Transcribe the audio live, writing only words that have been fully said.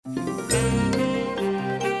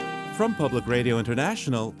From Public Radio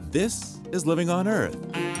International, this is Living on Earth.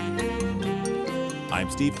 I'm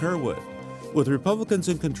Steve Kerwood. With Republicans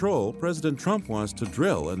in control, President Trump wants to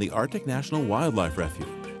drill in the Arctic National Wildlife Refuge.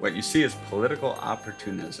 What you see is political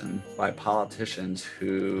opportunism by politicians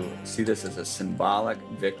who see this as a symbolic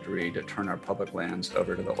victory to turn our public lands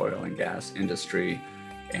over to the oil and gas industry.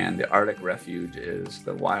 And the Arctic Refuge is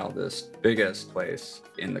the wildest, biggest place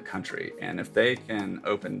in the country. And if they can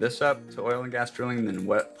open this up to oil and gas drilling, then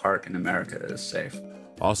what park in America is safe?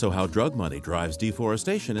 Also, how drug money drives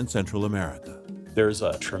deforestation in Central America. There's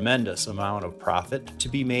a tremendous amount of profit to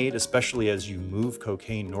be made, especially as you move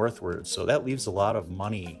cocaine northward. So that leaves a lot of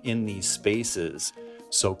money in these spaces.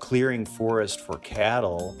 So clearing forest for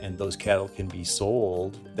cattle, and those cattle can be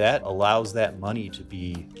sold, that allows that money to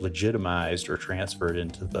be legitimized or transferred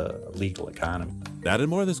into the legal economy. That and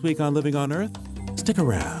more this week on Living on Earth. Stick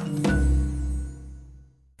around.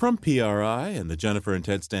 From PRI and the Jennifer and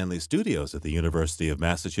Ted Stanley studios at the University of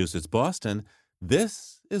Massachusetts, Boston,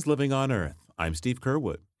 this is Living on Earth. I'm Steve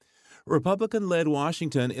Kerwood. Republican-led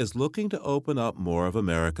Washington is looking to open up more of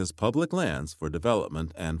America's public lands for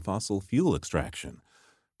development and fossil fuel extraction.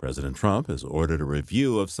 President Trump has ordered a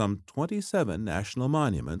review of some 27 national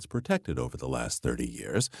monuments protected over the last 30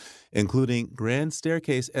 years, including Grand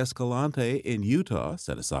Staircase Escalante in Utah,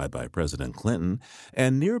 set aside by President Clinton,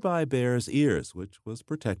 and nearby Bears Ears, which was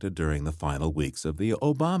protected during the final weeks of the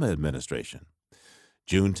Obama administration.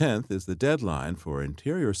 June 10th is the deadline for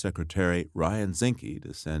Interior Secretary Ryan Zinke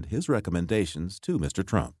to send his recommendations to Mr.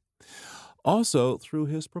 Trump. Also, through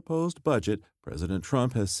his proposed budget, President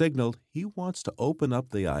Trump has signaled he wants to open up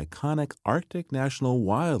the iconic Arctic National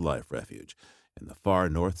Wildlife Refuge in the far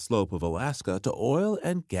north slope of Alaska to oil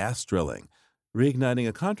and gas drilling, reigniting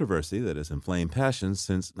a controversy that has inflamed passions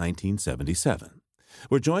since 1977.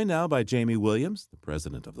 We're joined now by Jamie Williams, the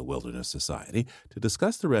president of the Wilderness Society, to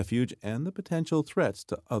discuss the refuge and the potential threats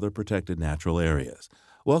to other protected natural areas.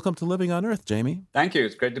 Welcome to Living on Earth, Jamie. Thank you.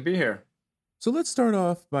 It's great to be here. So let's start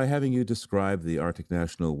off by having you describe the Arctic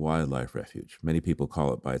National Wildlife Refuge. Many people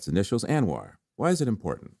call it by its initials, ANWR. Why is it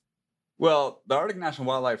important? Well, the Arctic National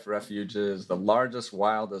Wildlife Refuge is the largest,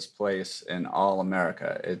 wildest place in all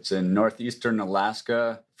America. It's in northeastern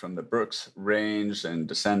Alaska from the Brooks Range and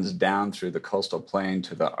descends down through the coastal plain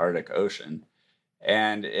to the Arctic Ocean.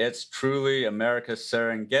 And it's truly America's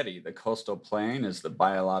Serengeti. The coastal plain is the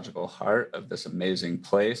biological heart of this amazing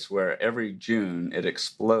place where every June it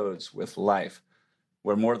explodes with life,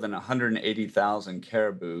 where more than 180,000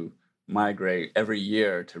 caribou migrate every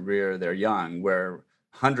year to rear their young, where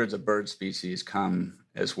hundreds of bird species come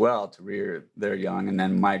as well to rear their young and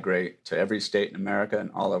then migrate to every state in America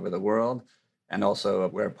and all over the world, and also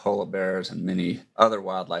where polar bears and many other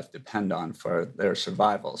wildlife depend on for their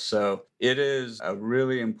survival. So it is a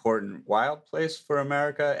really important wild place for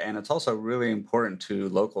America, and it's also really important to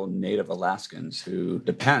local Native Alaskans who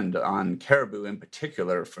depend on caribou in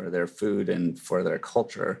particular for their food and for their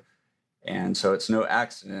culture. And so it's no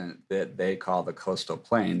accident that they call the coastal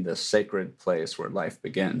plain the sacred place where life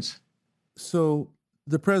begins. So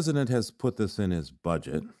the president has put this in his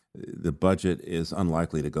budget. The budget is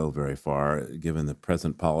unlikely to go very far, given the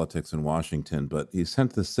present politics in Washington, but he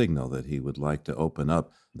sent the signal that he would like to open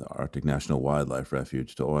up the Arctic National Wildlife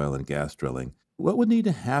Refuge to oil and gas drilling. What would need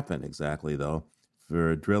to happen exactly, though,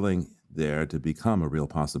 for drilling there to become a real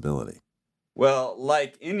possibility? Well,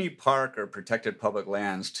 like any park or protected public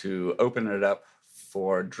lands, to open it up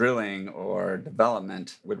for drilling or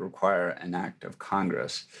development would require an act of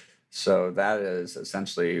Congress. So that is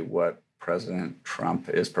essentially what President Trump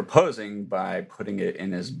is proposing by putting it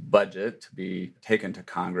in his budget to be taken to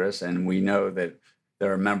Congress. And we know that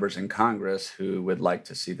there are members in Congress who would like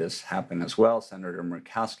to see this happen as well. Senator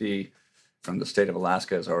Murkowski from the state of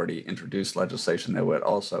Alaska has already introduced legislation that would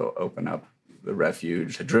also open up the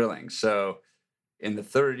refuge to drilling. So in the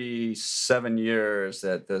 37 years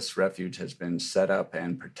that this refuge has been set up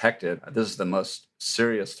and protected, this is the most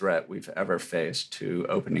serious threat we've ever faced to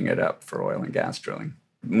opening it up for oil and gas drilling.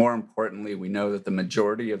 More importantly, we know that the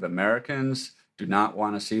majority of Americans do not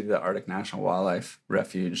want to see the Arctic National Wildlife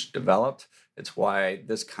Refuge developed. It's why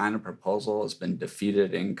this kind of proposal has been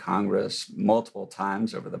defeated in Congress multiple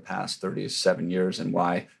times over the past 37 years, and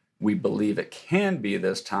why we believe it can be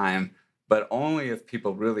this time, but only if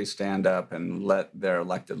people really stand up and let their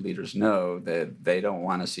elected leaders know that they don't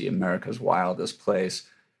want to see America's wildest place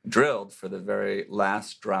drilled for the very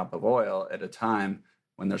last drop of oil at a time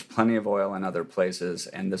when there's plenty of oil in other places,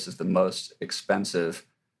 and this is the most expensive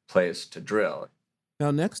place to drill.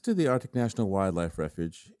 Now, next to the Arctic National Wildlife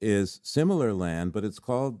Refuge is similar land, but it's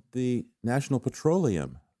called the National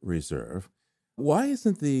Petroleum Reserve. Why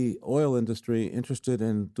isn't the oil industry interested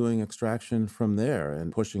in doing extraction from there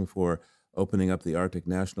and pushing for opening up the Arctic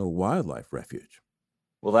National Wildlife Refuge?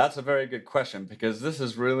 Well, that's a very good question because this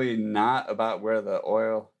is really not about where the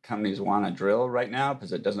oil companies want to drill right now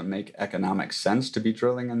because it doesn't make economic sense to be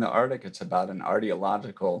drilling in the Arctic. It's about an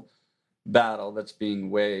ideological battle that's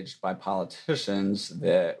being waged by politicians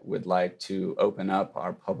that would like to open up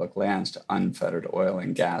our public lands to unfettered oil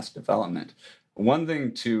and gas development. One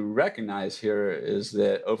thing to recognize here is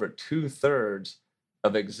that over two-thirds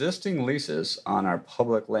of existing leases on our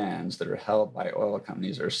public lands that are held by oil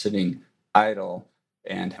companies are sitting idle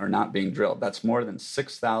and are not being drilled. That's more than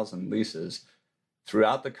 6,000 leases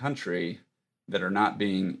throughout the country that are not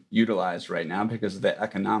being utilized right now because the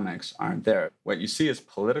economics aren't there. What you see is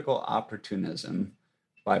political opportunism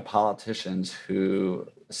by politicians who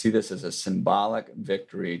see this as a symbolic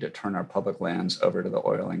victory to turn our public lands over to the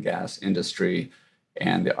oil and gas industry.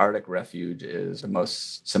 And the Arctic Refuge is the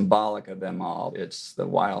most symbolic of them all. It's the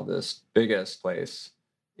wildest, biggest place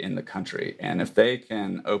in the country. And if they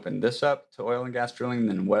can open this up to oil and gas drilling,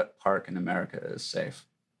 then what park in America is safe?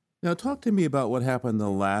 Now, talk to me about what happened the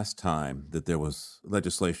last time that there was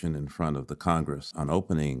legislation in front of the Congress on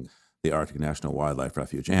opening the Arctic National Wildlife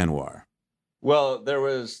Refuge, ANWR. Well, there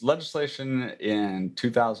was legislation in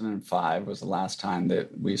 2005 was the last time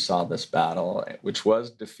that we saw this battle, which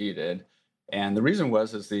was defeated. And the reason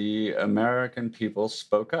is the American people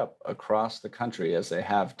spoke up across the country, as they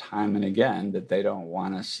have time and again, that they don't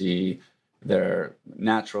want to see their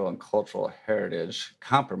natural and cultural heritage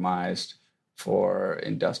compromised for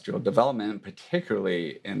industrial development,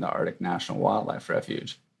 particularly in the Arctic National Wildlife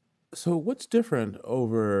Refuge. So what's different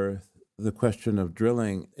over the question of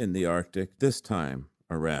drilling in the Arctic this time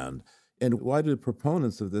around? And why do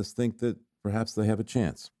proponents of this think that perhaps they have a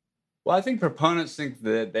chance? Well, I think proponents think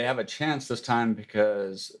that they have a chance this time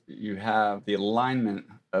because you have the alignment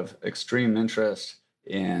of extreme interest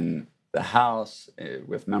in the House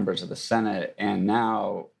with members of the Senate and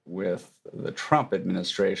now with the Trump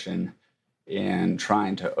administration in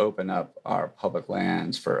trying to open up our public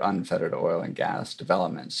lands for unfettered oil and gas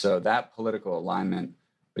development. So that political alignment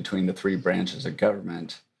between the three branches of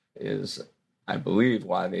government is, I believe,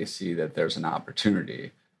 why they see that there's an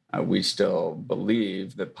opportunity. We still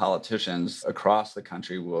believe that politicians across the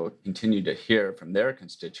country will continue to hear from their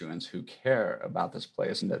constituents who care about this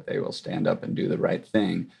place and that they will stand up and do the right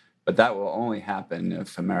thing. But that will only happen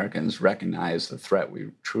if Americans recognize the threat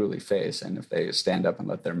we truly face and if they stand up and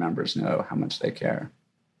let their members know how much they care.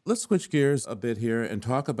 Let's switch gears a bit here and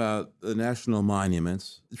talk about the national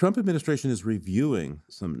monuments. The Trump administration is reviewing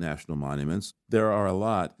some national monuments. There are a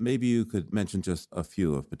lot. Maybe you could mention just a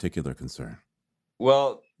few of particular concern.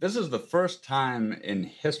 Well, this is the first time in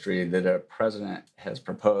history that a president has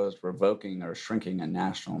proposed revoking or shrinking a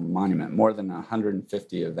national monument. More than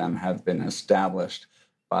 150 of them have been established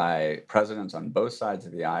by presidents on both sides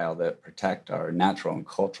of the aisle that protect our natural and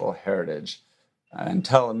cultural heritage and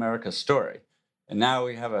tell America's story. And now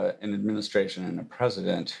we have an administration and a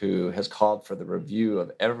president who has called for the review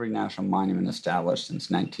of every national monument established since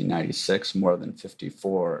 1996, more than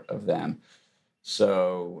 54 of them.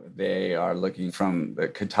 So they are looking from the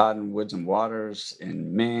Katahdin Woods and Waters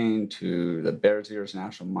in Maine to the Bears Ears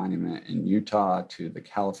National Monument in Utah to the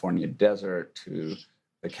California Desert to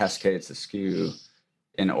the Cascades Askew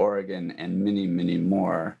in Oregon and many, many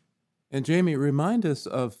more. And Jamie, remind us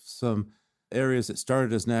of some areas that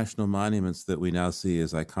started as national monuments that we now see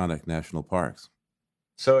as iconic national parks.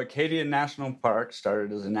 So Acadia National Park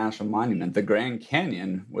started as a national monument. The Grand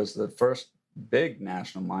Canyon was the first big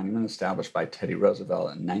national monument established by Teddy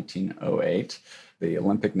Roosevelt in 1908. The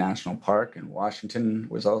Olympic National Park in Washington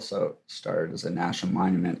was also started as a national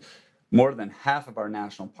monument. More than half of our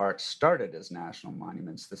national parks started as national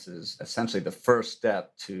monuments. This is essentially the first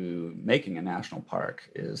step to making a national park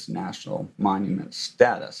is national monument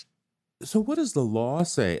status. So what does the law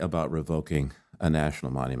say about revoking a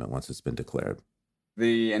national monument once it's been declared?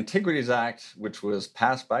 The Antiquities Act, which was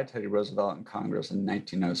passed by Teddy Roosevelt in Congress in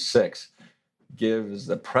 1906, gives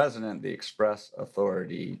the president the express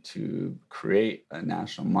authority to create a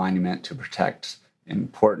national monument to protect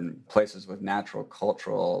important places with natural,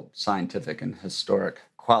 cultural, scientific, and historic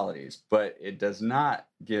qualities. But it does not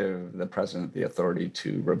give the president the authority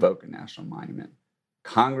to revoke a national monument.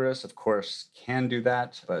 Congress, of course, can do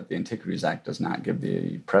that, but the Antiquities Act does not give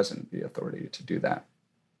the president the authority to do that.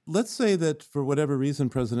 Let's say that for whatever reason,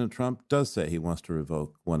 President Trump does say he wants to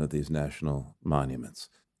revoke one of these national monuments.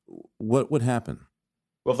 What would happen?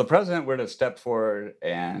 Well, if the president were to step forward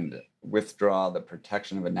and withdraw the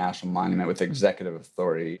protection of a national monument with executive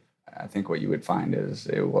authority, I think what you would find is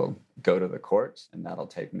it will go to the courts, and that'll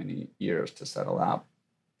take many years to settle out.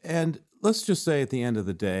 And let's just say at the end of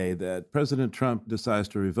the day that President Trump decides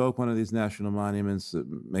to revoke one of these national monuments, it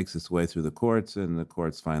makes its way through the courts, and the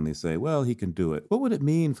courts finally say, well, he can do it. What would it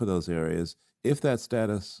mean for those areas if that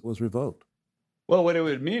status was revoked? Well, what it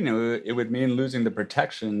would mean losing the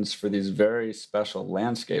protections for these very special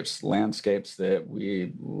landscapes that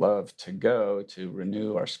we love to go to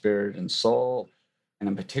renew our spirit and soul. And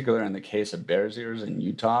in particular, in the case of Bears Ears in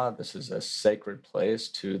Utah, this is a sacred place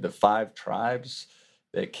to the 5 tribes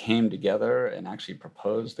that came together and actually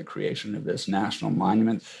proposed the creation of this national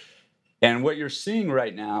monument. And what you're seeing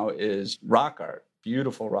right now is rock art,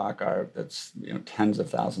 beautiful rock art that's tens of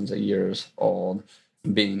thousands of years old,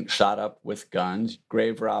 being shot up with guns,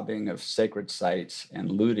 grave robbing of sacred sites,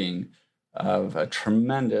 and looting of a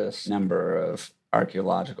tremendous number of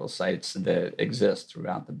archaeological sites that exist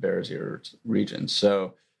throughout the Bears Ears region.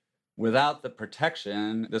 So without the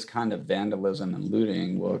protection, this kind of vandalism and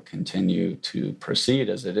looting will continue to proceed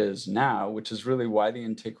as it is now, which is really why the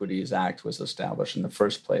Antiquities Act was established in the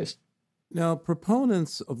first place. Now,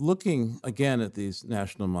 proponents of looking again at these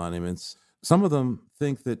national monuments, some of them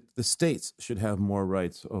think that the states should have more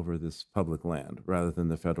rights over this public land rather than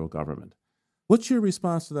the federal government. What's your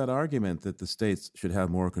response to that argument that the states should have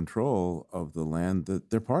more control of the land that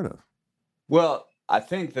they're part of? Well, I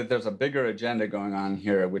think that there's a bigger agenda going on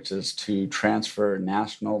here, which is to transfer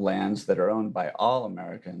national lands that are owned by all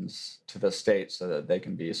Americans to the states so that they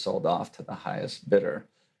can be sold off to the highest bidder.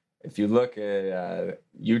 If you look at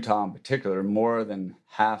Utah in particular, more than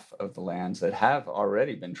half of the lands that have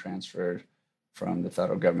already been transferred from the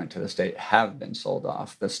federal government to the state have been sold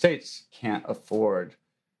off. The states can't afford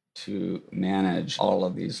to manage all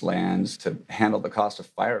of these lands, to handle the cost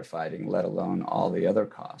of firefighting, let alone all the other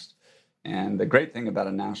costs. And the great thing about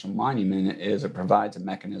a national monument is it provides a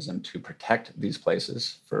mechanism to protect these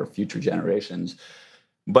places for future generations.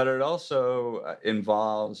 But it also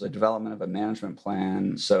involves the development of a management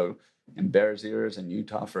plan. So in Bears Ears in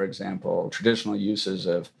Utah, for example, traditional uses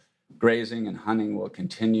of grazing and hunting will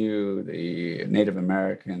continue. The Native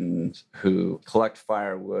Americans who collect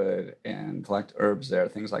firewood and collect herbs there,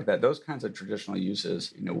 things like that, those kinds of traditional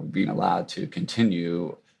uses, being allowed to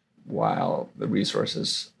continue while the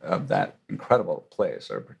resources of that incredible place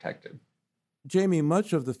are protected. Jamie,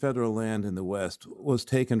 much of the federal land in the West was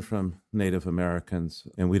taken from Native Americans,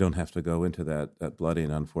 and we don't have to go into that bloody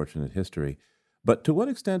and unfortunate history. But to what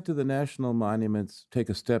extent do the national monuments take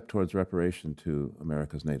a step towards reparation to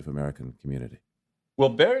America's Native American community? Well,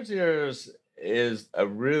 Bears Ears is a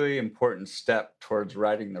really important step towards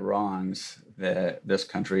righting the wrongs that this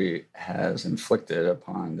country has inflicted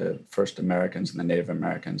upon the first Americans and the Native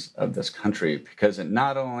Americans of this country, because it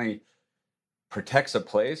not only protects a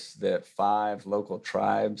place that 5 local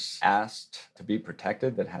tribes asked to be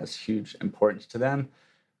protected that has huge importance to them,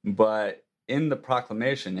 but in the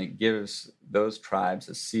proclamation, it gives those tribes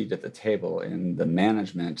a seat at the table in the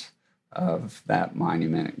management of that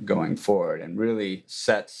monument going forward, and really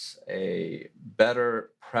sets a better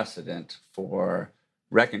precedent for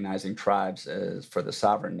recognizing tribes as for the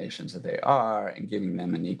sovereign nations that they are and giving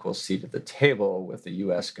them an equal seat at the table with the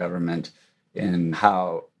U.S. government in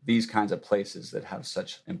how these kinds of places that have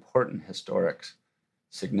such important historic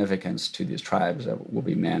significance to these tribes will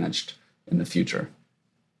be managed in the future.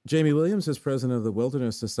 Jamie Williams is president of the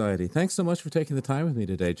Wilderness Society. Thanks so much for taking the time with me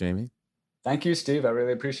today, Jamie. Thank you, Steve. I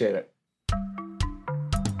really appreciate it.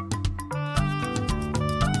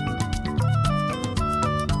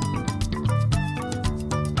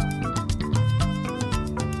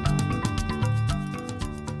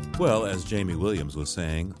 Well, as Jamie Williams was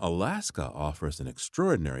saying, Alaska offers an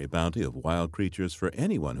extraordinary bounty of wild creatures for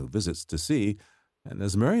anyone who visits to see. And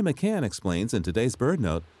as Mary McCann explains in today's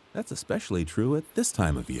BirdNote, that's especially true at this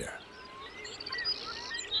time of year.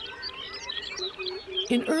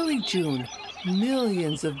 In early June,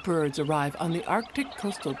 millions of birds arrive on the Arctic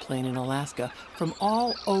coastal plain in Alaska from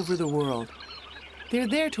all over the world. They're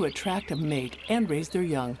there to attract a mate and raise their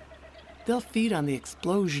young. They'll feed on the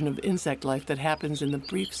explosion of insect life that happens in the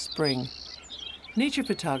brief spring. Nature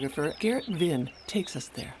photographer Garrett Vinn takes us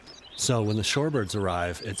there. So when the shorebirds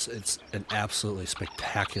arrive, it's an absolutely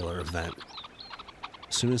spectacular event.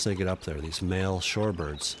 As soon as they get up there, these male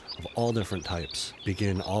shorebirds of all different types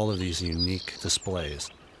begin all of these unique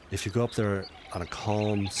displays. If you go up there on a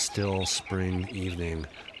calm, still spring evening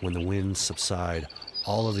when the winds subside,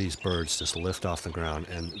 all of these birds just lift off the ground,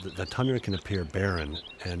 and the tundra can appear barren,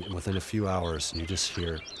 and within a few hours you just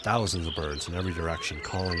hear thousands of birds in every direction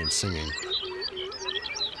calling and singing.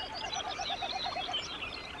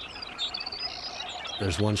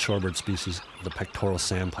 There's one shorebird species, the pectoral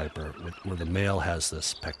sandpiper, where the male has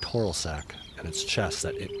this pectoral sac in its chest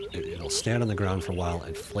that it'll stand on the ground for a while,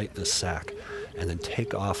 inflate this sac, and then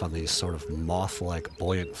take off on these sort of moth-like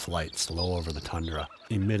buoyant flights low over the tundra,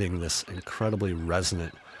 emitting this incredibly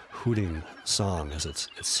resonant hooting song as it's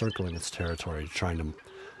circling its territory, trying to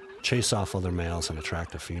chase off other males and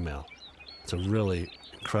attract a female. It's a really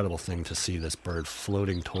incredible thing to see this bird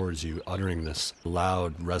floating towards you, uttering this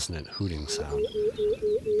loud, resonant hooting sound.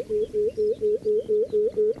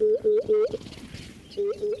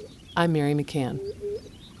 I'm Mary McCann.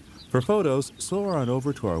 For photos, soar on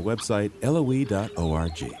over to our website,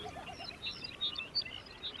 LOE.org.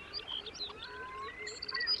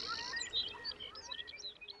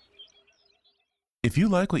 If you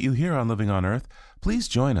like what you hear on Living on Earth, please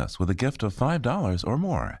join us with a gift of $5 or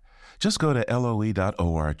more. Just go to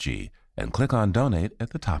LOE.org and click on Donate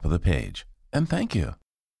at the top of the page. And thank you.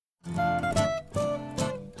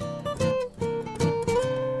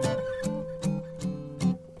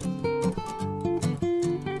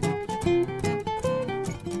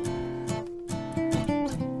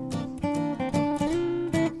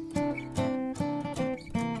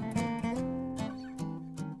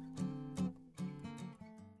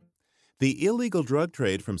 The illegal drug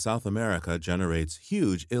trade from South America generates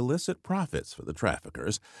huge illicit profits for the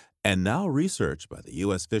traffickers, and now research by the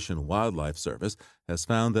U.S. Fish and Wildlife Service has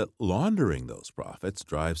found that laundering those profits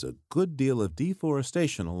drives a good deal of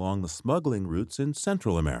deforestation along the smuggling routes in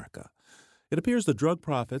Central America. It appears the drug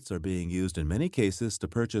profits are being used in many cases to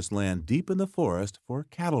purchase land deep in the forest for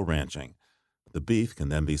cattle ranching. The beef can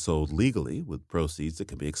then be sold legally with proceeds that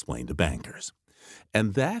can be explained to bankers.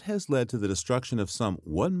 And that has led to the destruction of some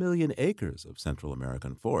 1 million acres of Central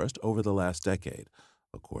American forest over the last decade,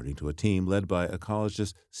 according to a team led by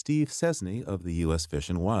ecologist Steve Cesny of the U.S. Fish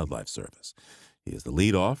and Wildlife Service. He is the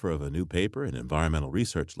lead author of a new paper in Environmental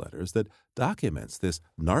Research Letters that documents this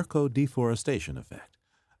narco deforestation effect.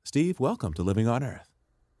 Steve, welcome to Living on Earth.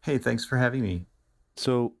 Hey, thanks for having me.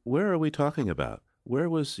 So where are we talking about? Where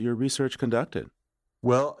was your research conducted?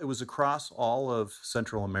 Well, it was across all of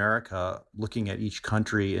Central America, looking at each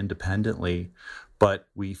country independently, but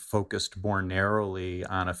we focused more narrowly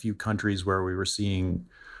on a few countries where we were seeing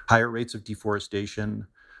higher rates of deforestation,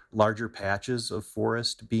 larger patches of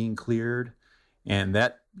forest being cleared, and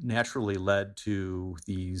that naturally led to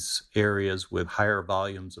these areas with higher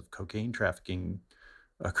volumes of cocaine trafficking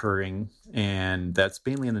occurring, and that's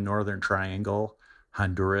mainly in the Northern Triangle.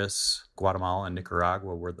 Honduras, Guatemala, and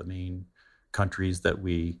Nicaragua were the main countries that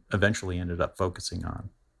we eventually ended up focusing on.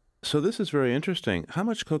 So this is very interesting. How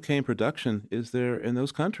much cocaine production is there in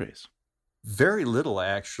those countries? Very little,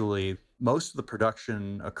 actually. Most of the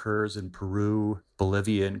production occurs in Peru,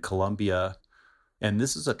 Bolivia, and Colombia. And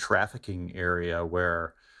this is a trafficking area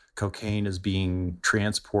where cocaine is being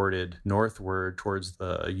transported northward towards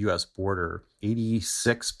the U.S. border.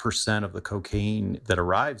 86% of the cocaine that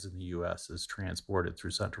arrives in the U.S. is transported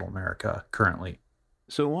through Central America currently.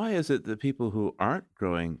 So why is it that people who aren't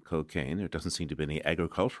growing cocaine, there doesn't seem to be any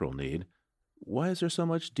agricultural need, why is there so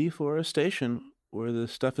much deforestation where the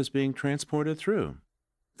stuff is being transported through?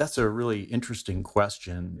 That's a really interesting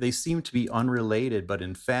question. They seem to be unrelated, but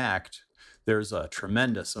in fact, there's a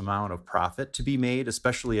tremendous amount of profit to be made,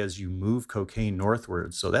 especially as you move cocaine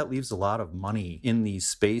northward. So that leaves a lot of money in these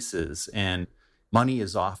spaces, and money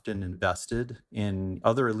is often invested in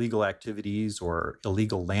other illegal activities or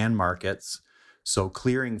illegal land markets. So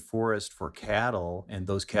clearing forest for cattle, and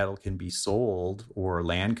those cattle can be sold or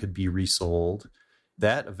land could be resold,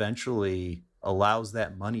 that eventually allows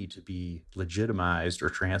that money to be legitimized or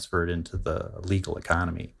transferred into the legal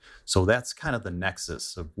economy. So that's kind of the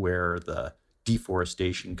nexus of where the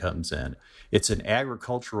deforestation comes in. It's an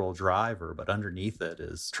agricultural driver, but underneath it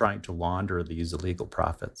is trying to launder these illegal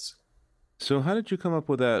profits. So how did you come up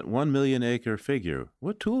with that 1 million acre figure?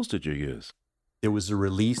 What tools did you use? There was a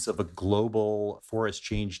release of a global forest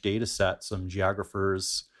change data set. Some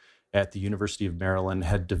geographers at the University of Maryland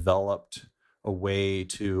had developed a way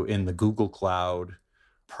to, in the Google Cloud,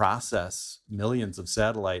 process millions of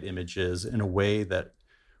satellite images in a way that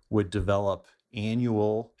would develop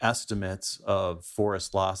annual estimates of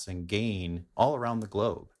forest loss and gain all around the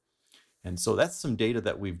globe. And so that's some data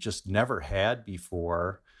that we've just never had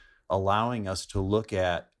before, allowing us to look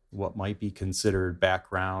at what might be considered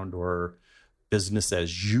background or business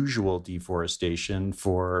as usual deforestation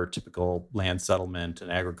for typical land settlement and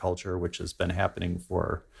agriculture, which has been happening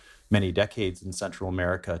for many decades in Central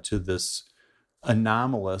America, to this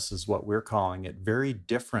anomalous, is what we're calling it, very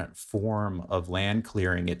different form of land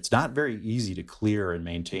clearing. It's not very easy to clear and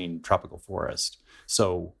maintain tropical forest.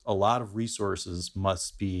 So a lot of resources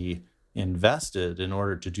must be invested in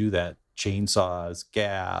order to do that. Chainsaws,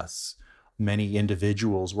 gas, many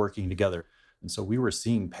individuals working together. And so we were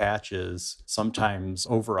seeing patches, sometimes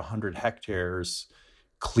over 100 hectares,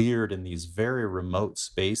 cleared in these very remote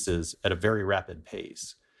spaces at a very rapid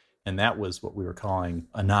pace. And that was what we were calling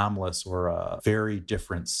anomalous, or a very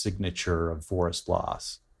different signature of forest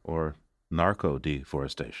loss. Or narco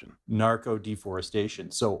deforestation. Narco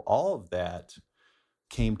deforestation. So all of that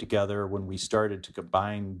came together when we started to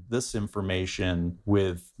combine this information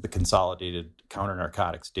with the Consolidated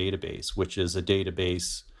Counter-Narcotics Database, which is a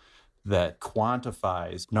database that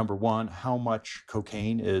quantifies, number one, how much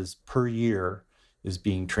cocaine is per year is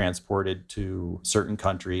being transported to certain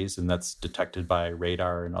countries, and that's detected by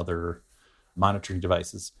radar and other monitoring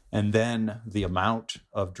devices. And then the amount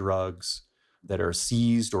of drugs that are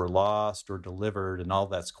seized or lost or delivered, and all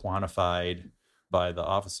that's quantified by the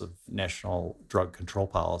Office of National Drug Control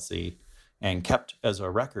Policy and kept as a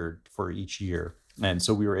record for each year. And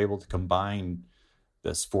so we were able to combine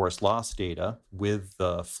this forest loss data with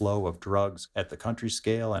the flow of drugs at the country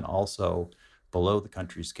scale and also below the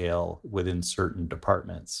country scale within certain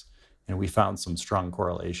departments. And we found some strong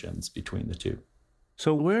correlations between the two.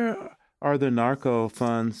 So where are the narco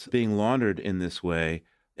funds being laundered in this way?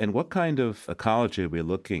 And what kind of ecology are we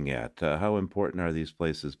looking at? How important are these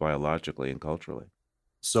places biologically and culturally?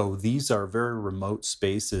 So these are very remote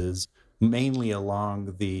spaces, mainly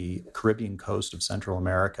along the Caribbean coast of Central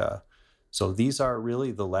America. So these are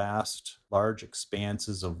really the last large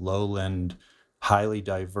expanses of lowland, highly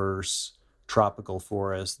diverse tropical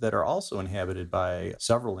forests that are also inhabited by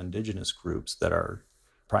several indigenous groups that are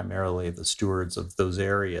primarily the stewards of those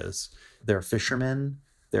areas. They're fishermen,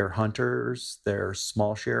 they're hunters, they're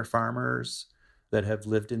small share farmers that have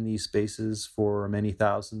lived in these spaces for many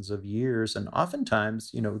thousands of years. And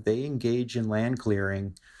oftentimes, they engage in land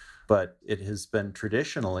clearing, but it has been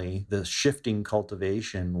traditionally the shifting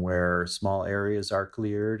cultivation where small areas are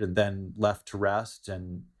cleared and then left to rest.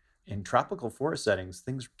 And in tropical forest settings,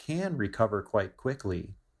 things can recover quite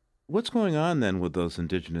quickly. What's going on then with those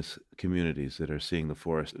indigenous communities that are seeing the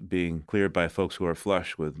forest being cleared by folks who are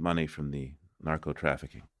flush with money from the narco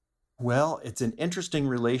trafficking? Well, it's an interesting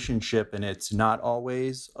relationship, and it's not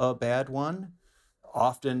always a bad one.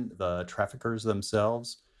 Often the traffickers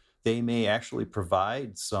themselves, they may actually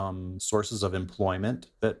provide some sources of employment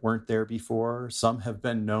that weren't there before. Some have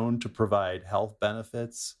been known to provide health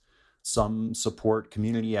benefits. Some support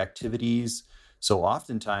community activities. So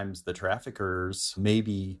oftentimes the traffickers may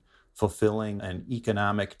be fulfilling an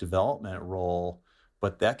economic development role,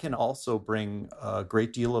 but that can also bring a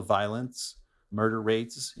great deal of violence. Murder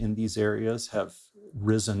rates in these areas have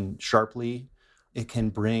risen sharply. It can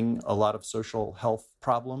bring a lot of social health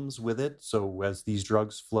problems with it. So as these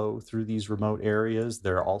drugs flow through these remote areas,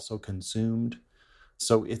 they're also consumed.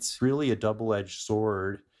 So it's really a double-edged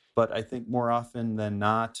sword. But I think more often than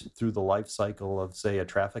not, through the life cycle of, say, a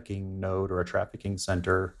trafficking node or a trafficking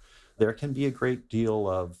center, there can be a great deal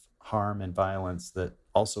of harm and violence that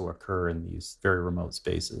also occur in these very remote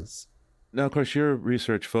spaces. Now, of course, your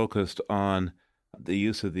research focused on the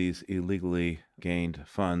use of these illegally gained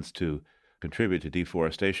funds to contribute to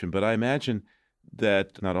deforestation, but I imagine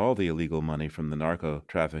that not all the illegal money from the narco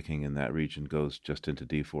trafficking in that region goes just into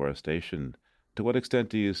deforestation. To what extent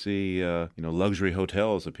do you see, luxury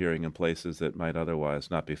hotels appearing in places that might otherwise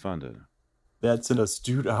not be funded? That's an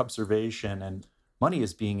astute observation, and money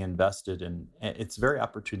is being invested in. It's very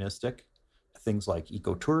opportunistic. Things like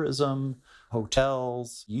ecotourism,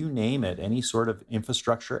 hotels, you name it, any sort of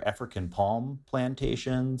infrastructure, African palm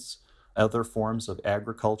plantations, other forms of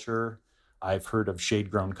agriculture. I've heard of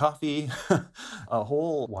shade-grown coffee, a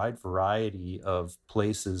whole wide variety of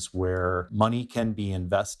places where money can be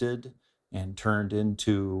invested and turned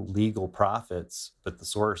into legal profits, but the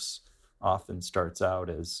source often starts out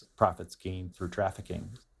as profits gained through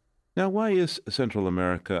trafficking. Now, why is Central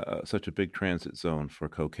America such a big transit zone for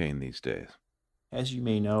cocaine these days? As you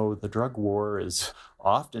may know, the drug war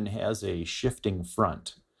often has a shifting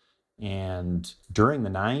front. And during the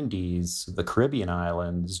 90s, the Caribbean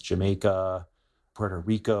islands, Jamaica, Puerto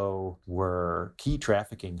Rico, were key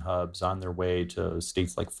trafficking hubs on their way to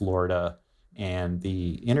states like Florida. And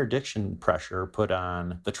the interdiction pressure put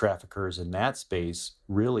on the traffickers in that space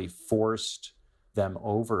really forced them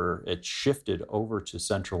over. It shifted over to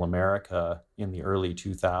Central America in the early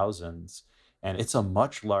 2000s. And it's a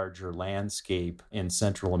much larger landscape in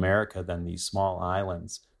Central America than these small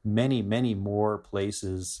islands. Many, many more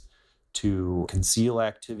places to conceal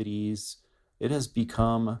activities. It has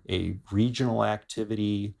become a regional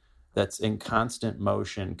activity that's in constant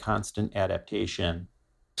motion, constant adaptation.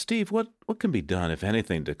 Steve, what can be done, if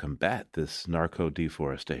anything, to combat this narco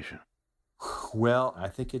deforestation? Well, I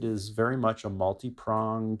think it is very much a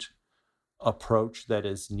multi-pronged approach that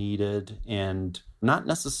is needed, and not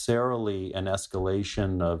necessarily an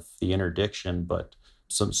escalation of the interdiction, but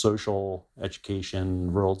some social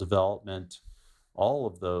education, rural development. All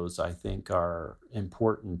of those, I think, are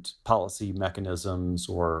important policy mechanisms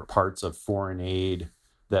or parts of foreign aid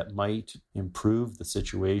that might improve the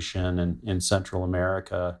situation in Central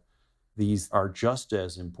America. These are just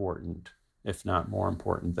as important, if not more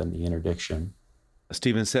important, than the interdiction.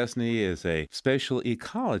 Stephen Cessny is a spatial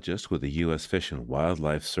ecologist with the U.S. Fish and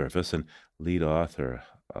Wildlife Service and lead author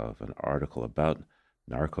of an article about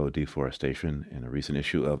narco deforestation in a recent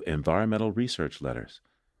issue of Environmental Research Letters.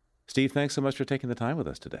 Steve, thanks so much for taking the time with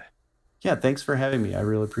us today. Yeah, thanks for having me. I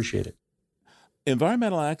really appreciate it.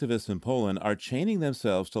 Environmental activists in Poland are chaining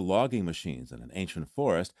themselves to logging machines in an ancient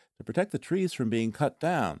forest to protect the trees from being cut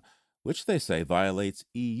down, which they say violates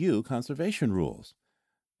EU conservation rules.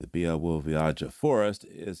 The Białowieża Forest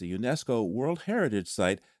is a UNESCO World Heritage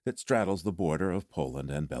Site that straddles the border of Poland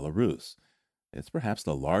and Belarus. It's perhaps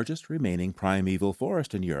the largest remaining primeval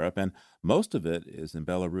forest in Europe, and most of it is in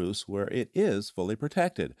Belarus, where it is fully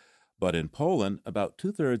protected. But in Poland, about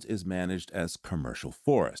two-thirds is managed as commercial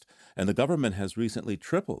forest, and the government has recently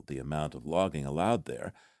tripled the amount of logging allowed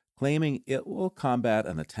there, claiming it will combat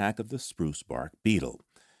an attack of the spruce bark beetle.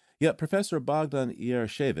 Yet Professor Bogdan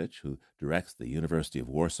Jershevich, who directs the University of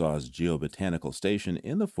Warsaw's geobotanical station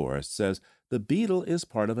in the forest, says the beetle is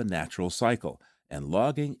part of a natural cycle, and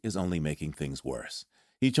logging is only making things worse.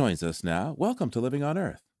 He joins us now. Welcome to Living on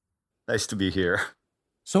Earth. Nice to be here.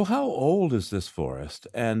 So how old is this forest,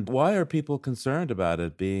 and why are people concerned about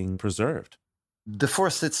it being preserved? The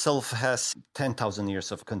forest itself has 10,000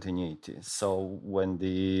 years of continuity. So when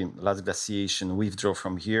the last glaciation withdrew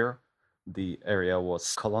from here, the area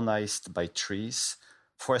was colonized by trees,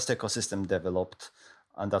 forest ecosystem developed,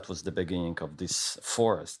 and that was the beginning of this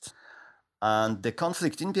forest. And the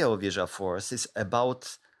conflict in Białowieża Forest is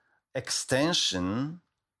about extension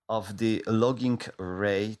of the logging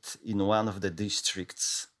rate in one of the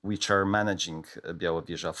districts which are managing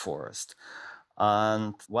Białowieża Forest.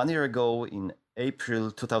 And 1 year ago, in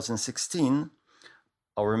April 2016,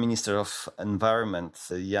 our Minister of Environment,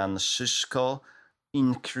 Jan Szyszko,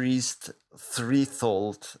 increased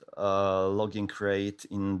threefold logging rate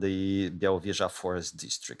in the Białowieża Forest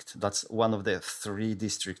District. That's one of the three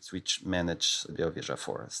districts which manage Białowieża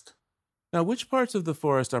Forest. Now, which parts of the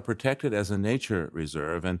forest are protected as a nature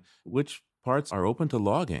reserve, and which parts are open to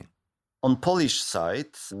logging? On Polish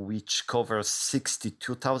side, which covers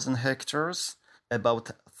 62,000 hectares,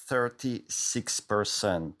 about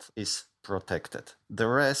 36% is protected. The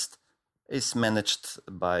rest is managed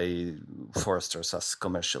by foresters as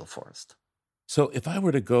commercial forest. So if I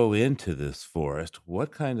were to go into this forest,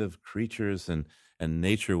 what kind of creatures and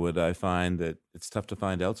nature would I find that it's tough to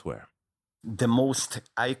find elsewhere? The most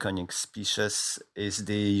iconic species is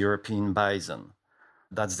the European bison.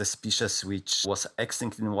 That's the species which was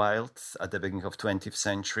extinct in wild at the beginning of 20th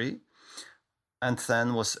century and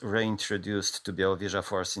then was reintroduced to Białowieża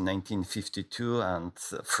Forest in 1952, and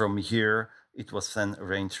from here it was then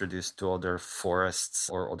reintroduced to other forests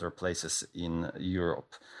or other places in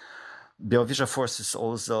Europe. Białowieża Forest is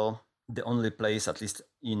also the only place, at least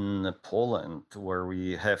in Poland, where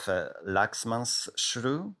we have a Laxman's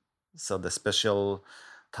shrew, so the special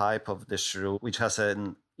type of the shrew, which has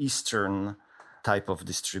an eastern type of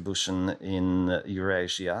distribution in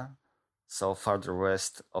Eurasia. So farther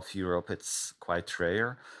west of Europe, it's quite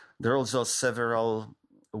rare. There are also several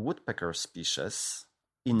woodpecker species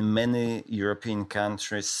in many European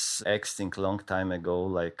countries extinct long time ago,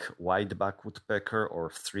 like whiteback woodpecker or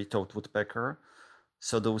three-toed woodpecker.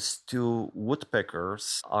 So those two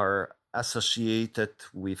woodpeckers are associated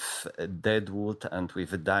with dead wood and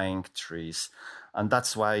with dying trees. And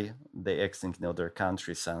that's why they extinct in other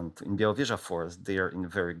countries. And in Białowieża Forest, they are in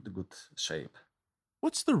very good shape.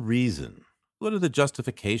 What's the reason? What are the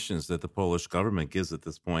justifications that the Polish government gives at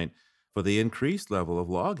this point for the increased level of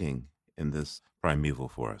logging in this primeval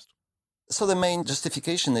forest? So the main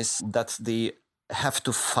justification is that they have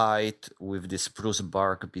to fight with the spruce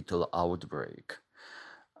bark beetle outbreak.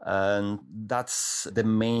 And that's the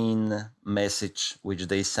main message which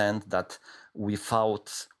they send, that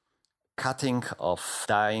without cutting of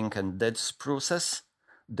dying and dead spruces,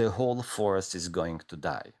 the whole forest is going to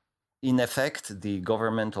die. In effect, the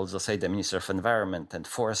government also say, the Minister of Environment and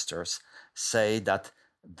foresters say that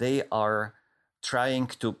they are trying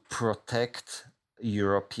to protect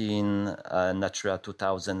European Natura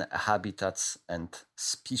 2000 habitats and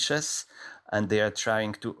species, and they are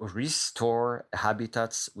trying to restore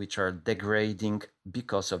habitats which are degrading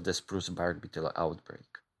because of the spruce bark beetle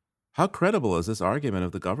outbreak. How credible is this argument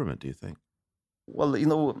of the government, do you think? Well,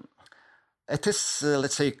 it is,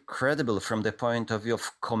 let's say, credible from the point of view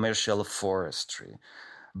of commercial forestry,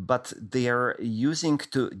 but they are using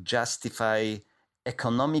to justify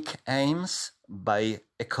economic aims by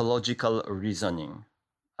ecological reasoning.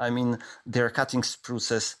 I mean, they're cutting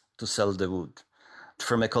spruces to sell the wood.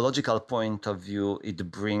 From ecological point of view, it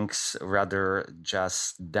brings rather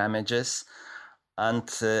just damages. And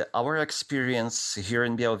our experience here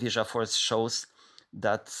in Białowieża Forest shows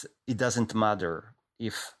that it doesn't matter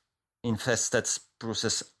if infested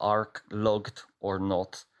spruces are logged or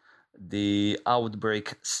not. The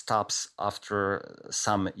outbreak stops after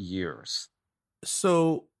some years.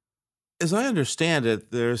 So, as I understand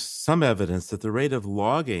it, there's some evidence that the rate of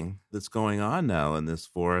logging that's going on now in this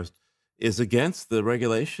forest is against the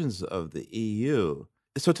regulations of the EU.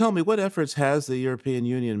 So tell me, what efforts has the European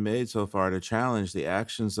Union made so far to challenge the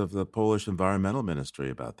actions of the Polish Environmental Ministry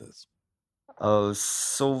about this?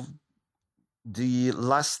 So the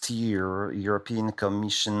last year, European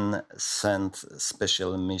Commission sent a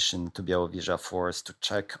special mission to Białowieża Forest to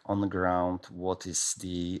check on the ground what is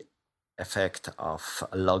the effect of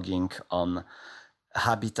logging on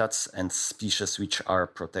habitats and species which are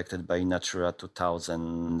protected by Natura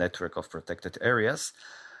 2000 network of protected areas.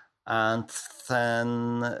 And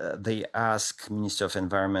then they ask Ministry of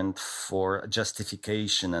Environment for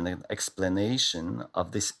justification and an explanation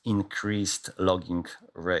of this increased logging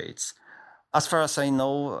rates. As far as I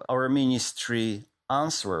know, our ministry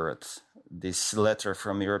answered this letter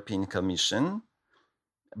from European Commission,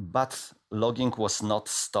 but logging was not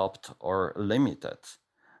stopped or limited.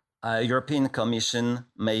 European Commission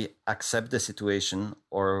may accept the situation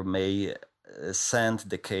or may send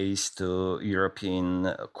the case to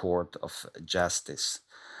European Court of Justice.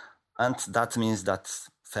 And that means that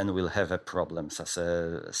then we'll have a problems as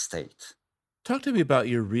a state. Talk to me about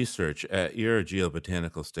your research at your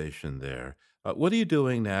geobotanical station there. What are you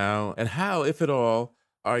doing now, and how, if at all,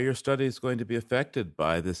 are your studies going to be affected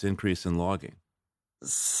by this increase in logging?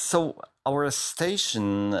 So our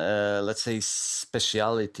station, let's say,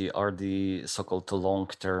 speciality are the so-called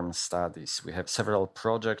long-term studies. We have several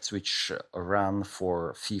projects which run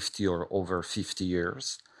for 50 or over 50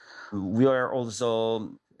 years. We are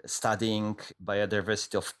also studying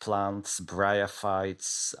biodiversity of plants,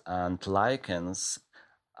 bryophytes, and lichens,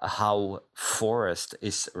 how forest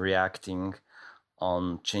is reacting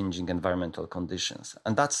on changing environmental conditions.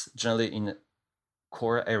 And that's generally in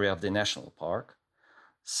core area of the national park.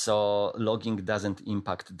 So logging doesn't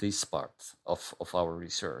impact this part of our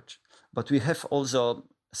research. But we have also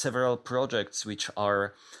several projects which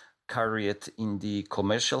are carried in the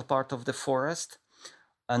commercial part of the forest.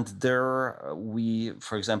 And there we,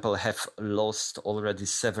 for example, have lost already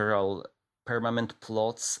several permanent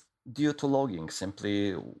plots due to logging.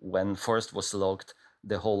 Simply when forest was logged,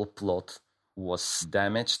 the whole plot was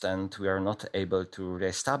damaged and we are not able to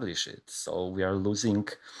reestablish it. So we are losing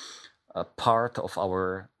a part of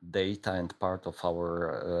our data and part of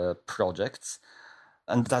our projects,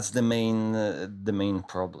 and that's the main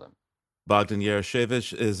problem. Bogdan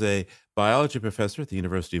Jaroszewicz is a biology professor at the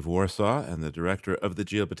University of Warsaw and the director of the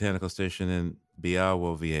Geobotanical Station in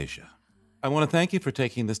Białowieża. I want to thank you for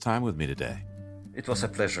taking this time with me today. It was a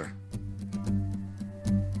pleasure.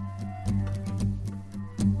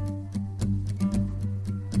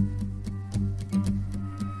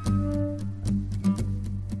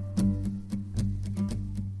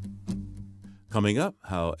 Coming up,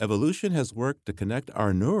 how evolution has worked to connect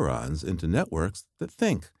our neurons into networks that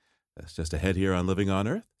think. That's just ahead here on Living on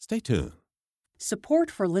Earth. Stay tuned. Support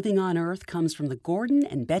for Living on Earth comes from the Gordon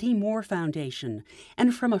and Betty Moore Foundation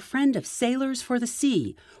and from a friend of Sailors for the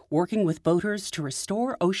Sea, working with boaters to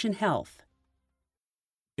restore ocean health.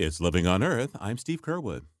 It's Living on Earth. I'm Steve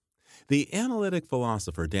Curwood. The analytic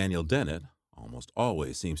philosopher Daniel Dennett almost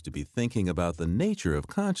always seems to be thinking about the nature of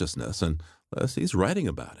consciousness, and thus he's writing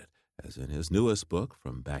about it, as in his newest book,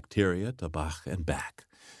 From Bacteria to Bach and Back.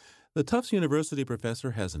 The Tufts University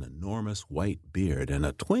professor has an enormous white beard and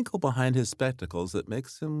a twinkle behind his spectacles that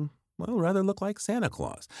makes him, well, rather look like Santa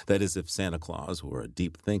Claus. That is, if Santa Claus were a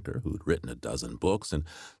deep thinker who'd written a dozen books and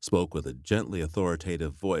spoke with a gently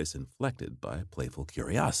authoritative voice inflected by playful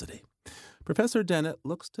curiosity. Professor Dennett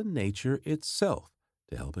looks to nature itself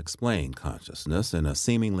to help explain consciousness in a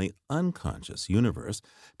seemingly unconscious universe,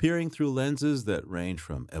 peering through lenses that range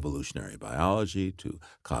from evolutionary biology to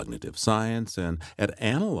cognitive science and at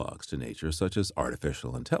analogs to nature such as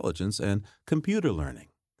artificial intelligence and computer learning.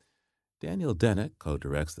 Daniel Dennett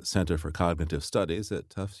co-directs the Center for Cognitive Studies at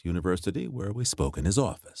Tufts University, where we spoke in his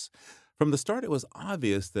office. From the start, it was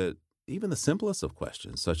obvious that even the simplest of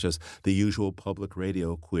questions, such as the usual public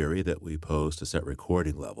radio query that we pose to set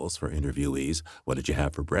recording levels for interviewees, what did you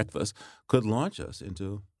have for breakfast, could launch us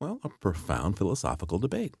into, well, a profound philosophical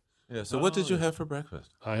debate. Yeah, so what did you have for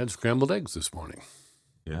breakfast? I had scrambled eggs this morning.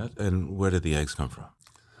 Yeah, and where did the eggs come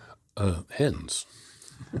from? Hens.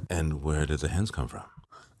 And where did the hens come from?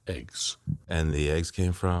 Eggs. And the eggs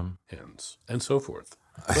came from? Hens. And so forth.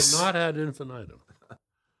 But not ad infinitum.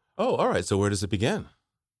 Oh, all right. So where does it begin?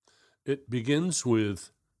 It begins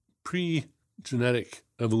with pre-genetic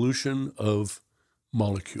evolution of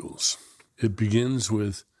molecules. It begins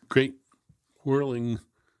with great whirling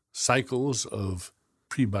cycles of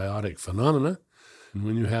prebiotic phenomena. And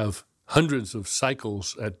when you have hundreds of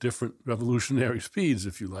cycles at different revolutionary speeds,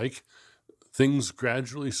 if you like, things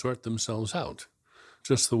gradually sort themselves out,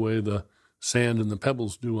 just the way the sand and the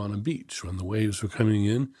pebbles do on a beach when the waves are coming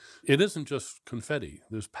in. It isn't just confetti.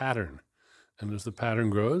 There's pattern. And as the pattern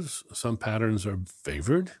grows, some patterns are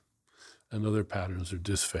favored and other patterns are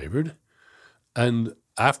disfavored. And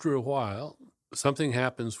after a while, something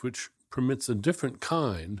happens which permits a different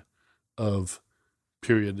kind of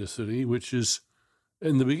periodicity, which is,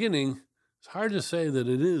 in the beginning, it's hard to say that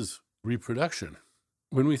it is reproduction.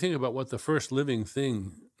 When we think about what the first living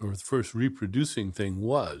thing or the first reproducing thing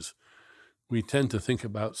was, we tend to think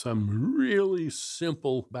about some really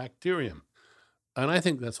simple bacterium. And I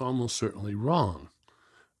think that's almost certainly wrong.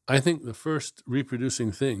 I think the first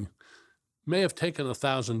reproducing thing may have taken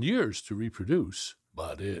 1,000 years to reproduce,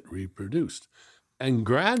 but it reproduced. And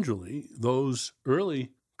gradually, those early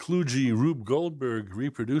Kluge, Rube Goldberg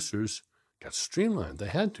reproducers got streamlined. They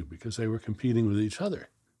had to because they were competing with each other.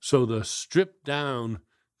 So the stripped down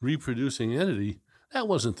reproducing entity, that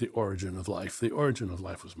wasn't the origin of life. The origin of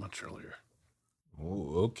life was much earlier.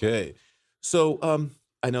 Oh, okay. So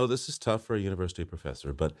I know this is tough for a university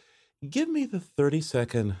professor, but give me the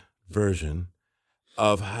 30-second version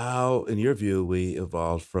of how, in your view, we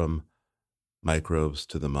evolved from microbes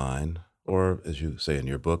to the mind, or, as you say in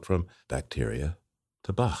your book, from bacteria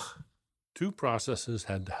to Bach. Two processes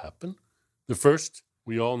had to happen. The first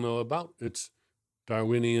we all know about. It's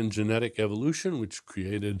Darwinian genetic evolution, which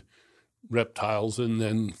created reptiles and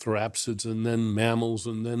then therapsids and then mammals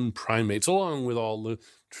and then primates, along with all the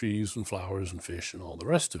trees and flowers and fish and all the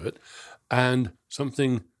rest of it. And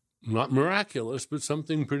something not miraculous, but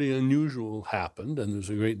something pretty unusual happened, and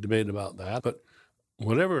there's a great debate about that. But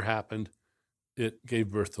whatever happened, it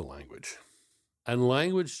gave birth to language. And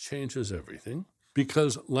language changes everything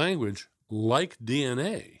because language, like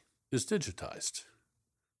DNA, is digitized.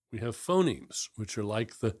 We have phonemes, which are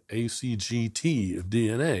like the ACGT of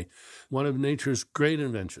DNA, one of nature's great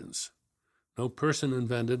inventions. No person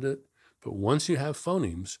invented it, but once you have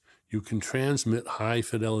phonemes, you can transmit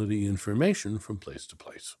high-fidelity information from place to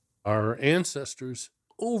place. Our ancestors,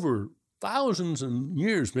 over thousands of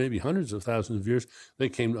years, maybe hundreds of thousands of years, they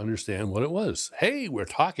came to understand what it was. Hey, we're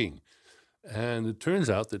talking. And it turns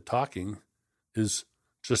out that talking is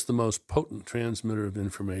just the most potent transmitter of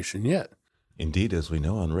information yet. Indeed, as we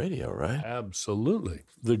know on radio, right? Absolutely.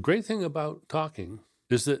 The great thing about talking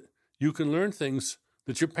is that you can learn things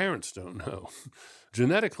that your parents don't know.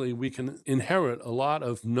 Genetically, we can inherit a lot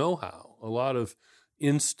of know-how, a lot of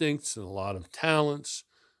instincts and a lot of talents.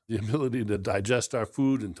 The ability to digest our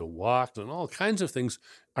food and to walk and all kinds of things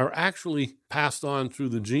are actually passed on through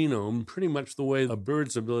the genome pretty much the way a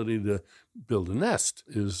bird's ability to build a nest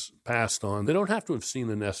is passed on. They don't have to have seen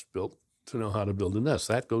a nest built to know how to build a nest.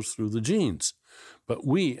 That goes through the genes. But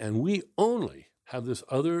we only have this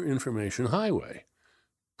other information highway,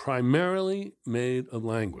 primarily made of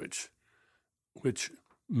language, which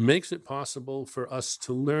makes it possible for us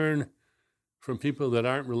to learn from people that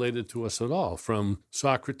aren't related to us at all, from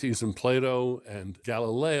Socrates and Plato and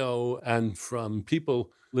Galileo, and from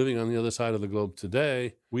people living on the other side of the globe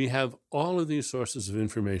today. We have all of these sources of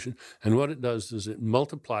information, and what it does is it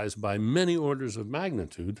multiplies by many orders of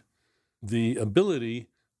magnitude the ability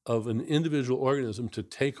of an individual organism to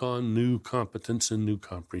take on new competence and new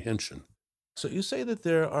comprehension. So you say that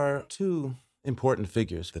there are two important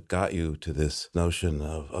figures that got you to this notion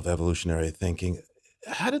of evolutionary thinking.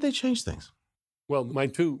 How did they change things? Well, my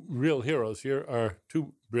two real heroes here are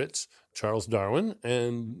two Brits, Charles Darwin,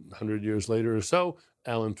 and 100 years later or so,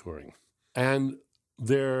 Alan Turing. And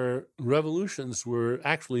their revolutions were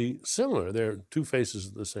actually similar. They're two faces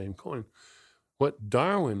of the same coin. What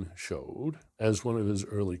Darwin showed, as one of his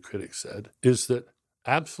early critics said, is that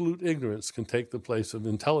absolute ignorance can take the place of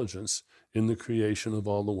intelligence in the creation of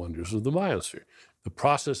all the wonders of the biosphere. The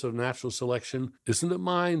process of natural selection isn't a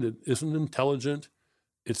mind, it isn't intelligent.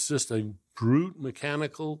 It's just a brute,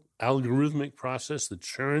 mechanical, algorithmic process that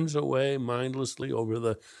churns away mindlessly over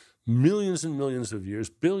the millions and millions of years,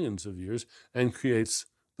 billions of years, and creates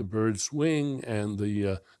the bird's wing and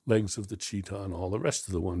the legs of the cheetah and all the rest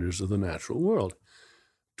of the wonders of the natural world.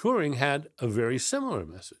 Turing had a very similar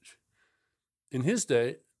message. In his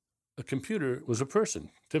day, a computer was a person,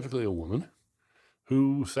 typically a woman,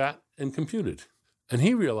 who sat and computed. And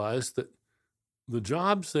he realized that the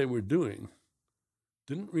jobs they were doing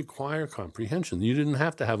didn't require comprehension. You didn't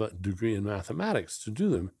have to have a degree in mathematics to do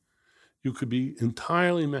them. You could be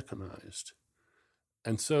entirely mechanized.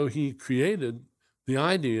 And so he created the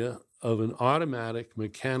idea of an automatic,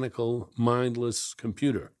 mechanical, mindless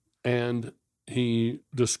computer. And he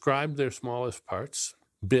described their smallest parts,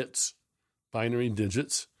 bits, binary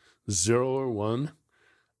digits, 0 or 1,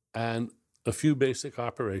 and a few basic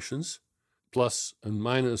operations, plus and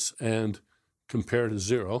minus and compare to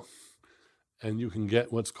 0. And you can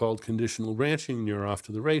get what's called conditional branching, and you're off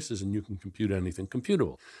to the races, and you can compute anything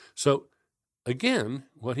computable. So again,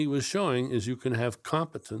 what he was showing is you can have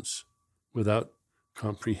competence without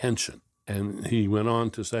comprehension. And he went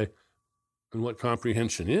on to say, and what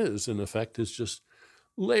comprehension is, in effect, is just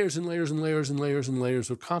layers and layers and layers and layers and layers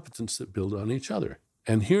of competence that build on each other.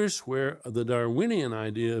 And here's where the Darwinian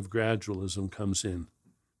idea of gradualism comes in.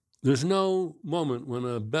 There's no moment when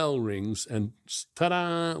a bell rings and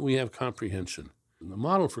ta-da, we have comprehension. And the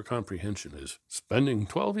model for comprehension is spending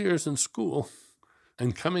 12 years in school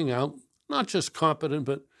and coming out not just competent,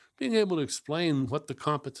 but being able to explain what the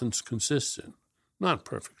competence consists in. Not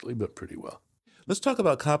perfectly, but pretty well. Let's talk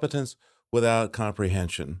about competence without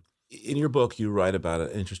comprehension. In your book, you write about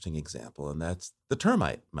an interesting example, and that's the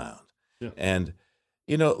termite mound. Yeah. And,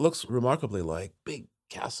 you know, it looks remarkably like big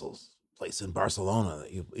castles, place in Barcelona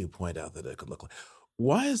that you point out that it could look like.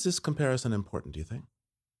 Why is this comparison important, do you think?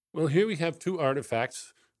 Well, here we have two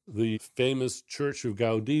artifacts, the famous Church of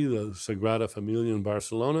Gaudí, the Sagrada Familia in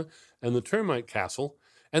Barcelona, and the termite castle,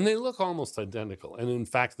 and they look almost identical. And in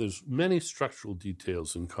fact, there's many structural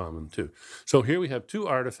details in common too. So here we have two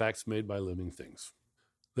artifacts made by living things.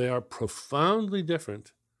 They are profoundly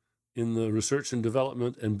different in the research and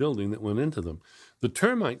development and building that went into them. The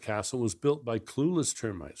termite castle was built by clueless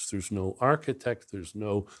termites. There's no architect, there's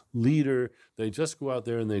no leader. They just go out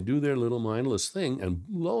there and they do their little mindless thing, and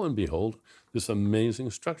lo and behold, this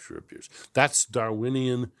amazing structure appears. That's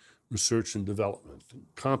Darwinian research and development,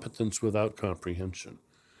 competence without comprehension.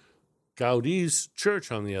 Gaudí's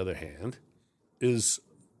church, on the other hand, is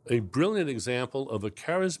a brilliant example of a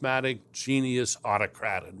charismatic genius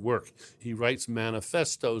autocrat at work. He writes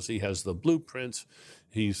manifestos, he has the blueprints,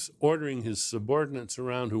 he's ordering his subordinates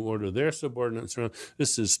around who order their subordinates around.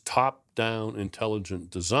 This is top-down intelligent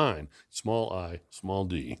design, small I, small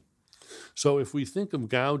d. So if we think of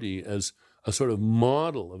Gaudí as a sort of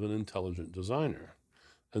model of an intelligent designer,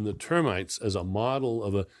 and the termites as a model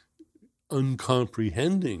of an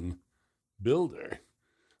uncomprehending builder,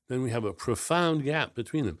 then we have a profound gap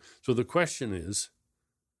between them. So the question is,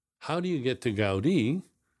 how do you get to Gaudí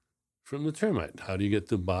from the termite? How do you get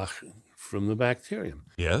to Bach from the bacterium?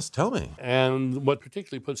 Yes, tell me. And what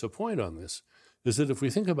particularly puts a point on this is that if we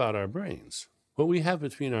think about our brains, what we have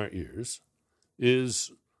between our ears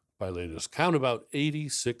is, by latest count, about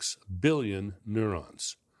 86 billion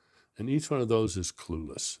neurons. And each one of those is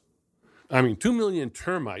clueless. I mean, 2 million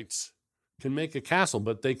termites can make a castle,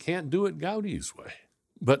 but they can't do it Gaudí's way.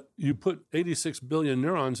 But you put 86 billion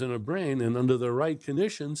neurons in a brain, and under the right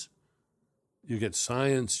conditions, you get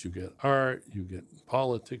science, you get art, you get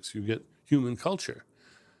politics, you get human culture.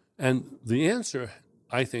 And the answer,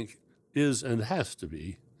 I think, is and has to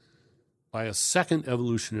be by a second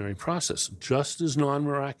evolutionary process, just as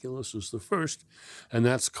non-miraculous as the first, and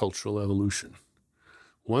that's cultural evolution.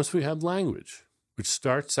 Once we have language, which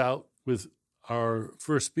starts out with our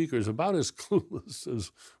first speakers about as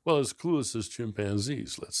clueless as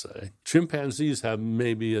chimpanzees, let's say. Chimpanzees have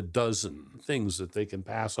maybe a dozen things that they can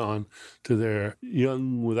pass on to their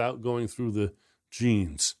young without going through the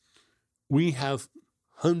genes. We have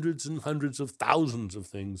hundreds and hundreds of thousands of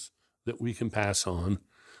things that we can pass on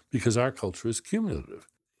because our culture is cumulative.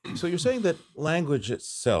 So you're saying that language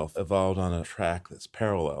itself evolved on a track that's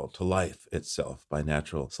parallel to life itself by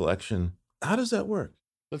natural selection. How does that work?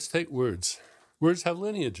 Let's take words. Words have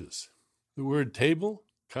lineages. The word table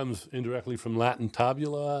comes indirectly from Latin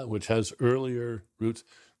tabula, which has earlier roots.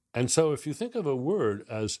 And so if you think of a word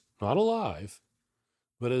as not alive,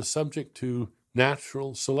 but as subject to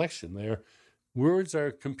natural selection, words are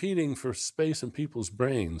competing for space in people's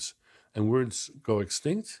brains, and words go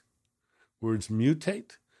extinct, words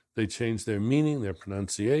mutate, they change their meaning, their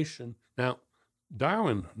pronunciation. Now,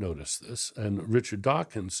 Darwin noticed this, and Richard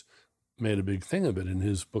Dawkins made a big thing of it in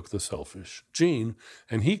his book, The Selfish Gene,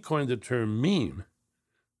 and he coined the term meme,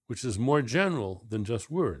 which is more general than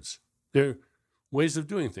just words. They're ways of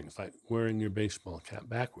doing things like wearing your baseball cap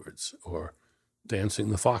backwards, or dancing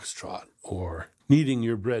the foxtrot, or kneading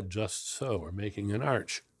your bread just so, or making an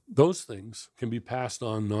arch. Those things can be passed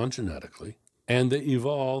on non-genetically, and they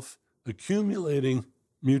evolve, accumulating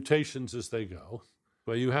mutations as they go.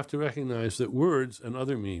 But you have to recognize that words and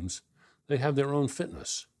other memes, they have their own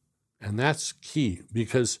fitness. And that's key,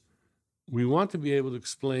 because we want to be able to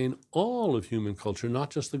explain all of human culture,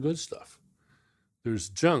 not just the good stuff. There's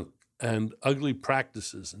junk and ugly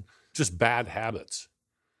practices and just bad habits.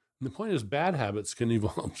 And the point is, bad habits can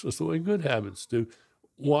evolve just the way good habits do.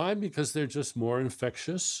 Why? Because they're just more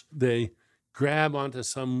infectious. They grab onto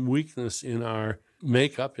some weakness in our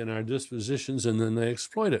makeup, in our dispositions, and then they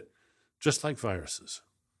exploit it, just like viruses.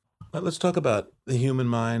 Well, let's talk about the human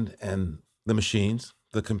mind and the machines,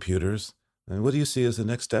 the computers. And what do you see as the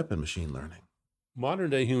next step in machine learning?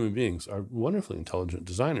 Modern-day human beings are wonderfully intelligent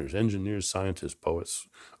designers, engineers, scientists, poets,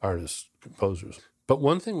 artists, composers. But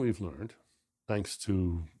one thing we've learned, thanks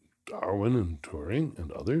to Darwin and Turing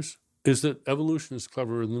and others, is that evolution is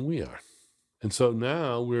cleverer than we are. And so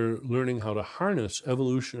now we're learning how to harness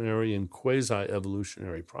evolutionary and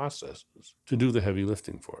quasi-evolutionary processes to do the heavy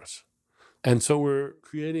lifting for us. And so we're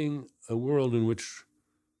creating a world in which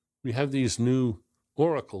we have these new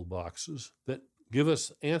oracle boxes that give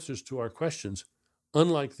us answers to our questions.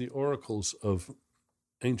 Unlike the oracles of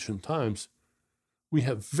ancient times, we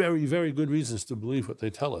have very, very good reasons to believe what they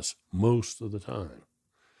tell us most of the time.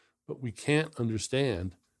 But we can't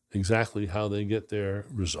understand exactly how they get their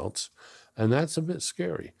results, and that's a bit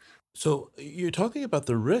scary. So you're talking about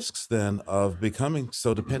the risks then of becoming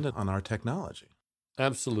so dependent on our technology.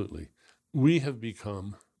 Absolutely. We have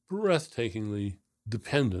become breathtakingly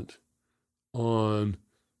dependent on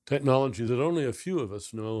technology that only a few of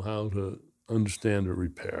us know how to understand or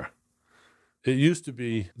repair. It used to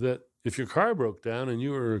be that if your car broke down and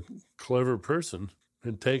you were a clever person,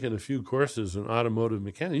 had taken a few courses in automotive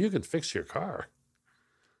mechanics, you could fix your car.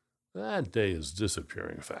 That day is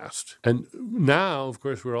disappearing fast. And now, of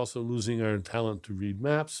course, we're also losing our talent to read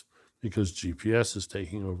maps because GPS is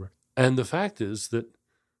taking over. And the fact is that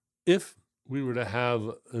if we were to have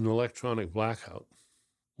an electronic blackout,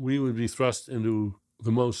 we would be thrust into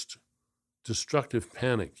the most destructive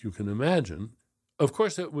panic you can imagine. Of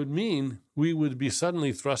course, it would mean we would be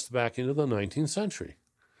suddenly thrust back into the 19th century.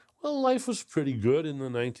 Well, life was pretty good in the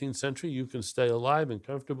 19th century. You can stay alive and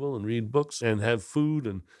comfortable and read books and have food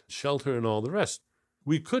and shelter and all the rest.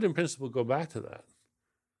 We could, in principle, go back to that,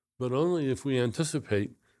 but only if we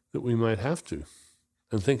anticipate that we might have to,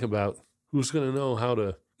 and think about who's going to know how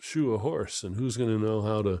to shoe a horse and who's going to know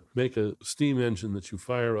how to make a steam engine that you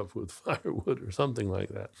fire up with firewood or something like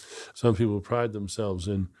that. Some people pride themselves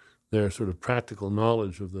in their sort of practical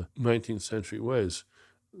knowledge of the 19th century ways.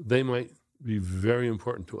 They might be very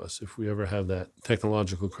important to us if we ever have that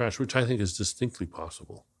technological crash, which I think is distinctly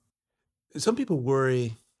possible. Some people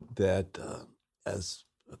worry that as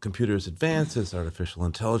computers advance, as artificial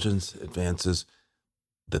intelligence advances,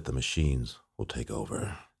 that the machines will take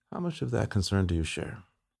over. How much of that concern do you share?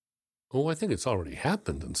 Oh, I think it's already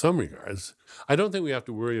happened in some regards. I don't think we have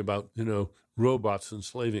to worry about, robots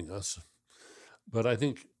enslaving us, but I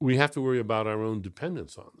think we have to worry about our own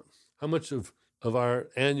dependence on them. How much of our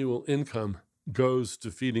annual income goes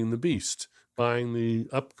to feeding the beast, buying the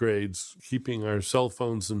upgrades, keeping our cell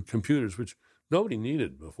phones and computers, which nobody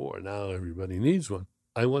needed before. Now everybody needs one.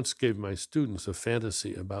 I once gave my students a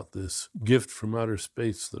fantasy about this gift from outer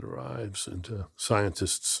space that arrives, and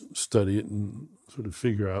scientists study it and sort of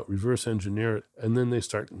figure out, reverse engineer it, and then they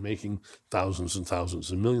start making thousands and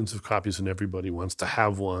thousands and millions of copies, and everybody wants to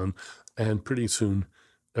have one. And pretty soon,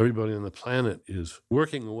 everybody on the planet is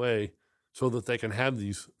working away so that they can have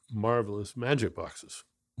these marvelous magic boxes.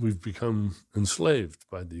 We've become enslaved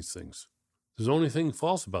by these things. The only thing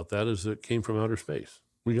false about that is that it came from outer space.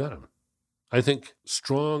 We got them. I think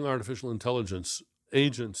strong artificial intelligence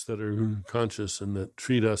agents that are conscious and that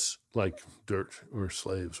treat us like dirt or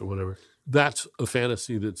slaves or whatever, that's a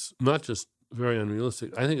fantasy that's not just very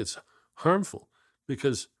unrealistic. I think it's harmful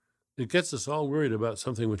because it gets us all worried about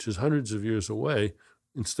something which is hundreds of years away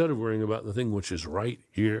instead of worrying about the thing which is right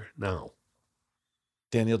here now.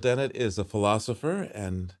 Daniel Dennett is a philosopher,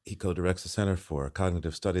 and he co-directs the Center for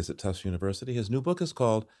Cognitive Studies at Tufts University. His new book is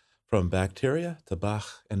called From Bacteria to Bach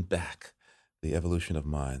and Back, The Evolution of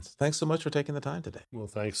Minds. Thanks so much for taking the time today. Well,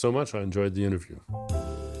 thanks so much. I enjoyed the interview.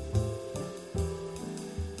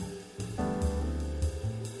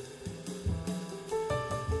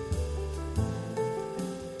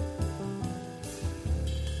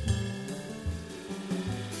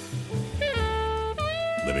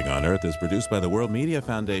 Living on Earth is produced by the World Media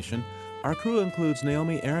Foundation. Our crew includes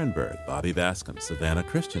Naomi Ehrenberg, Bobby Bascom, Savannah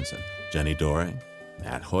Christensen, Jenny Doring,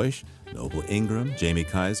 Matt Hoish, Noble Ingram, Jamie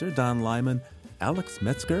Kaiser, Don Lyman, Alex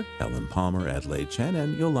Metzger, Helen Palmer, Adelaide Chen,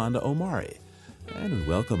 and Yolanda Omari. And we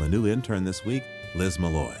welcome a new intern this week, Liz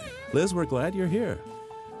Malloy. Liz, we're glad you're here.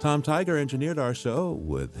 Tom Tiger engineered our show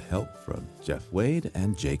with help from Jeff Wade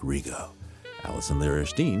and Jake Rigo. Allison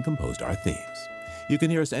Lirish-Dean composed our themes. You can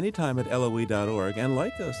hear us anytime at LOE.org, and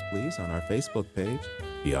like us, please, on our Facebook page,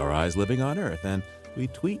 PRI's Living on Earth, and we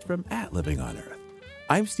tweet from @LivingOnEarth.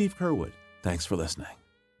 I'm Steve Curwood. Thanks for listening.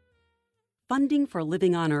 Funding for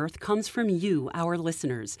Living on Earth comes from you, our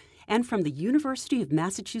listeners, and from the University of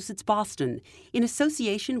Massachusetts Boston, in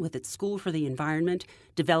association with its School for the Environment,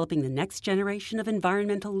 developing the next generation of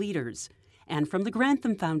environmental leaders, and from the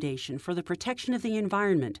Grantham Foundation for the Protection of the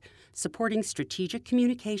Environment, supporting strategic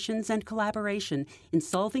communications and collaboration in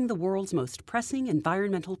solving the world's most pressing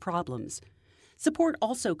environmental problems. Support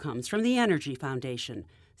also comes from the Energy Foundation,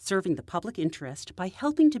 serving the public interest by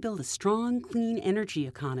helping to build a strong, clean energy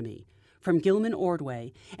economy, from Gilman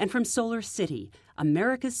Ordway, and from Solar City,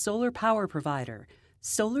 America's solar power provider.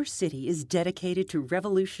 Solar City is dedicated to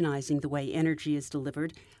revolutionizing the way energy is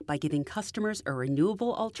delivered by giving customers a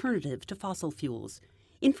renewable alternative to fossil fuels.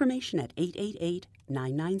 Information at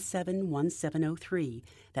 888-997-1703.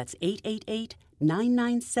 That's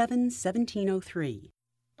 888-997-1703.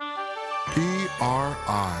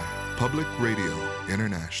 PRI, Public Radio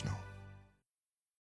International.